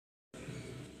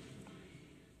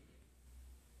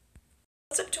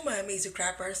What's up to my amazing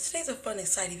craft artists? Today's a fun,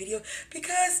 exciting video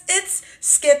because it's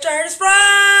Sketch Artist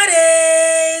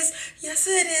Fridays! Yes,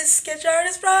 it is Sketch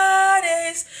Artist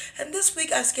Fridays! And this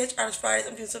week on Sketch Artist Fridays,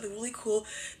 I'm doing something really cool.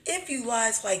 If you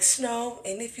guys like snow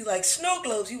and if you like snow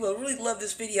globes, you will really love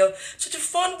this video. Such a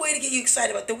fun way to get you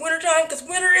excited about the winter time because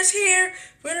winter is here!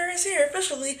 Winter is here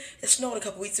officially. It snowed a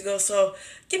couple weeks ago, so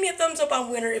give me a thumbs up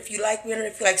on winter if you like winter,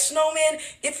 if you like snowman,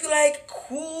 if you like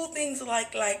cool things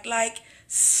like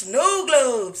snow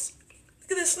globes.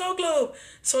 Look at this snow globe.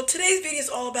 So today's video is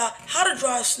all about how to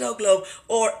draw a snow globe,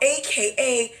 or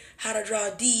AKA how to draw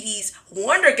Dee Dee's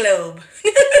Wonder Globe.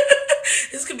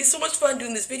 This could be so much fun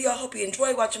doing this video. I hope you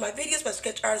enjoy watching my videos. My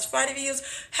Sketch Artist Friday videos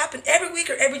happen every week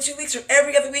or every 2 weeks or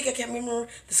every other week. I can't remember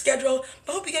the schedule.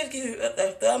 But I hope you guys give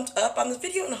a thumbs up on this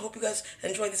video, and I hope you guys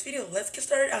enjoy this video. Let's get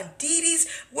started on Dee Dee's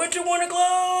Winter Wonder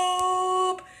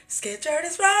Globe. Sketch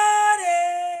Artist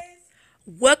Friday.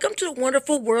 Welcome to the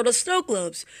wonderful world of snow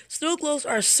globes. Snow globes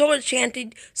are so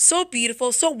enchanting, so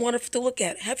beautiful, so wonderful to look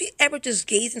at. Have you ever just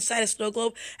gazed inside a snow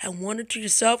globe and wondered to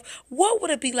yourself, what would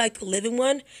it be like to live in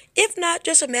one? If not,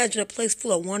 just imagine a place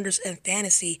full of wonders and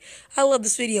fantasy. I love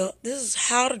this video. This is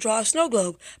how to draw a snow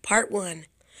globe, part 1.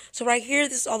 So right here,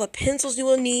 this is all the pencils you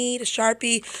will need: a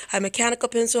Sharpie, a mechanical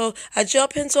pencil, a gel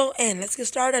pencil, and let's get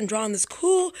started on drawing this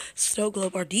cool snow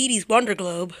globe, or Dee Dee's Wonder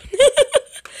Globe.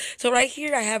 So right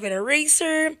here I have an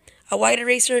eraser, a white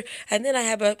eraser, and then I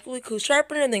have a really cool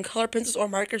sharpener, and then color pencils or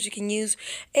markers you can use.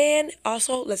 And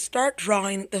also, let's start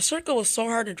drawing. The circle was so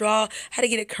hard to draw. I had to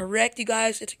get it correct, you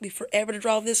guys. It took me forever to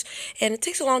draw this, and it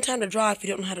takes a long time to draw if you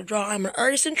don't know how to draw. I'm an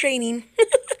artist in training.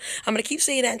 I'm going to keep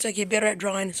saying that until I get better at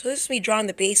drawing. So this is me drawing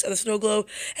the base of the snow globe,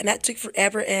 and that took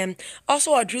forever. And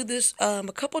also, I drew this a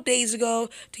couple days ago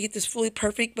to get this fully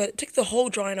perfect, but it took the whole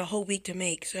drawing a whole week to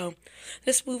make. So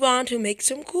let's move on to make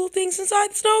some cool things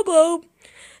inside the snow globe.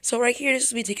 So right here, this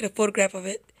is me taking a photograph of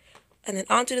it. And then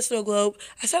onto the snow globe.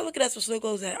 I started looking at some snow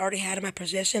globes that I already had in my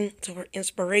possession. So for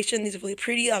inspiration, these are really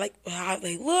pretty. I like how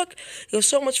they look. It was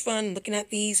so much fun looking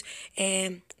at these.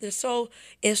 And they're so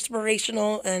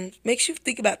inspirational and makes you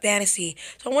think about fantasy.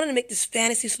 So I wanted to make this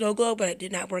fantasy snow globe, but it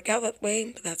did not work out that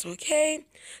way. But that's okay.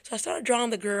 So I started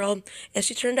drawing the girl, and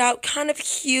she turned out kind of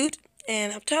cute.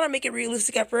 And I'm trying to make it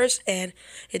realistic at first, and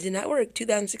it did not work.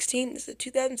 2016. This is a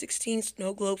 2016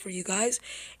 snow globe for you guys,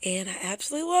 and I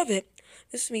absolutely love it.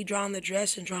 This is me drawing the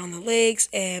dress and drawing the legs,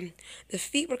 and the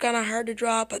feet were kind of hard to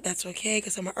draw, but that's okay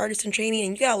because I'm an artist in training,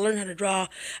 and you gotta learn how to draw.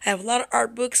 I have a lot of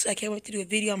art books. I can't wait to do a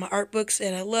video on my art books,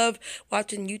 and I love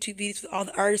watching YouTube videos with all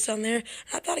the artists on there. And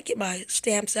I thought I'd get my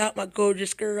stamps out, my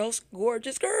gorgeous girls,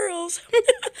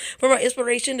 for my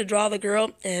inspiration to draw the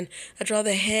girl. And I draw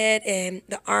the head and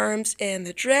the arms and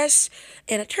the dress,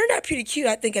 and it turned out pretty cute,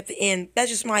 I think, at the end. That's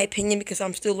just my opinion because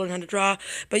I'm still learning how to draw,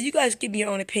 but you guys give me your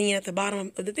own opinion at the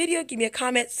bottom of the video. Give me a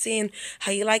comment saying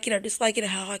how you like it or dislike it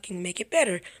and how I can make it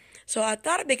better. So I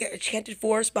thought I'd make an enchanted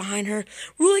forest behind her.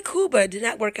 Really cool, but it did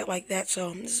not work out like that.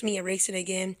 So this is me erasing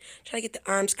again, trying to get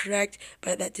the arms correct,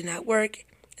 but that did not work.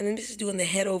 And then this is doing the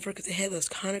head over because the head was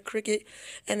kind of crooked.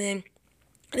 And then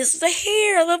this is the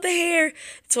hair. I love the hair.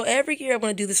 So every year I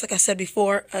want to do this, like I said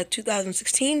before,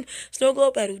 2016 snow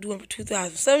globe. I do one for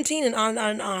 2017 and on and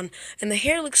on and on. And the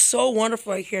hair looks so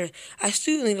wonderful right here. I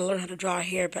still need to learn how to draw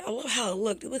hair, but I love how it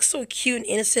looked. It looks so cute and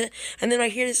innocent. And then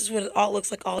right here, this is what it all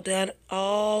looks like, all done,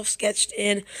 all sketched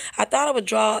in. I thought I would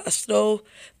draw a snow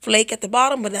flake at the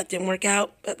bottom, but that didn't work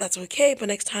out. But that's okay. But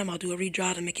next time I'll do a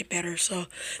redraw to make it better. So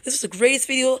this is the greatest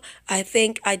video I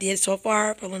think I did so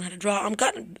far for learning how to draw. I'm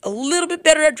gotten a little bit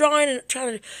better at drawing and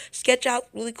trying to sketch out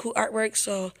really cool artwork.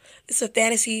 So it's a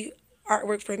fantasy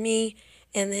artwork for me.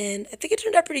 And then I think it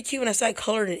turned out pretty cute when I started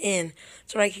coloring it in.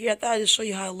 So right here, I thought I'd just show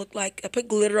you how it looked like. I put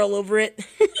glitter all over it.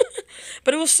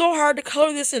 But it was so hard to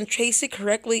color this and trace it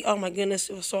correctly. Oh my goodness,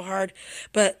 it was so hard.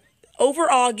 But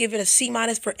overall, give it a C-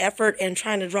 for effort and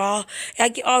trying to draw.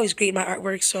 I always grade my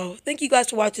artwork. So thank you guys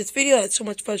for watching this video. It's so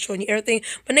much fun showing you everything.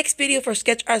 My next video for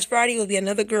Sketch Artist Friday will be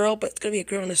another girl, but it's going to be a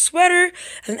girl in a sweater.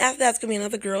 And after that, it's going to be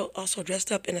another girl also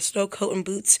dressed up in a snow coat and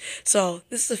boots. So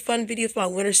this is a fun video for my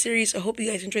winter series. I hope you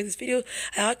guys enjoyed this video.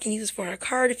 I can use this for a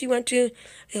card if you want to.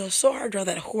 It was so hard to draw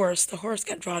that horse. The horse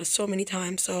got drawn so many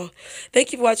times. So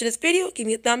thank you for watching this video. Give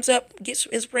me a thumbs up. Get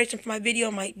some inspiration from my video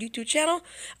on my YouTube channel.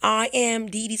 I am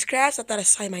Dee Dee's Crafts. I thought I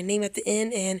signed my name at the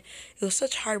end, and it was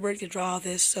such hard work to draw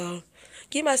this. So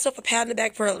give myself a pat on the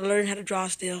back for learning how to draw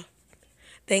still.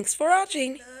 Thanks for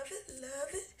watching. Love it,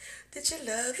 love it. Did you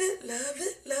love it, love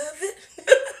it, love it?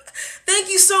 Thank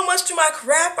thank you so much to my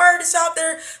craft artists out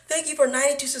there. Thank you for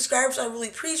 92 subscribers. I really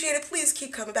appreciate it. Please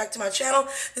keep coming back to my channel.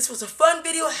 This was a fun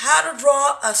video, how to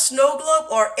draw a snow globe,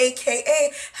 or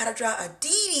AKA how to draw a Dee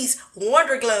Dee's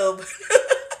Wonder Globe.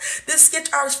 This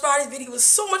Sketch Artist Fridays video was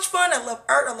so much fun. I love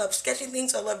art. I love sketching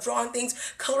things. I love drawing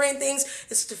things, coloring things.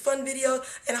 It's such a fun video,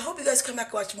 and I hope you guys come back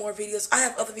and watch more videos. I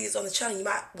have other videos on the channel you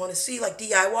might want to see, like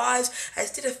DIYs. I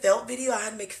just did a felt video. I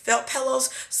had to make felt pillows.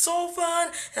 So fun.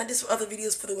 And I did some other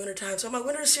videos for the winter time. So my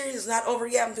winter series is not over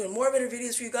yet. I'm doing more winter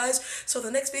videos for you guys. So the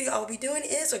next video I will be doing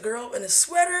is a girl in a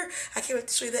sweater. I can't wait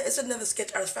to show you that. It's another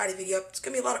Sketch Artist Friday video. It's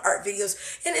going to be a lot of art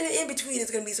videos. And in between,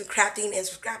 it's going to be some crafting and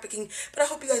some scrapbooking. But I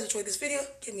hope you guys enjoyed this video.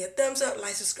 Give me a thumbs up,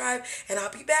 like, subscribe, and I'll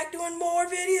be back doing more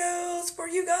videos for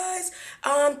you guys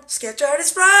on Sketch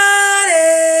Artist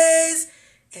Fridays.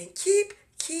 And keep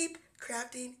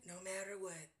crafting no matter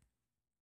what.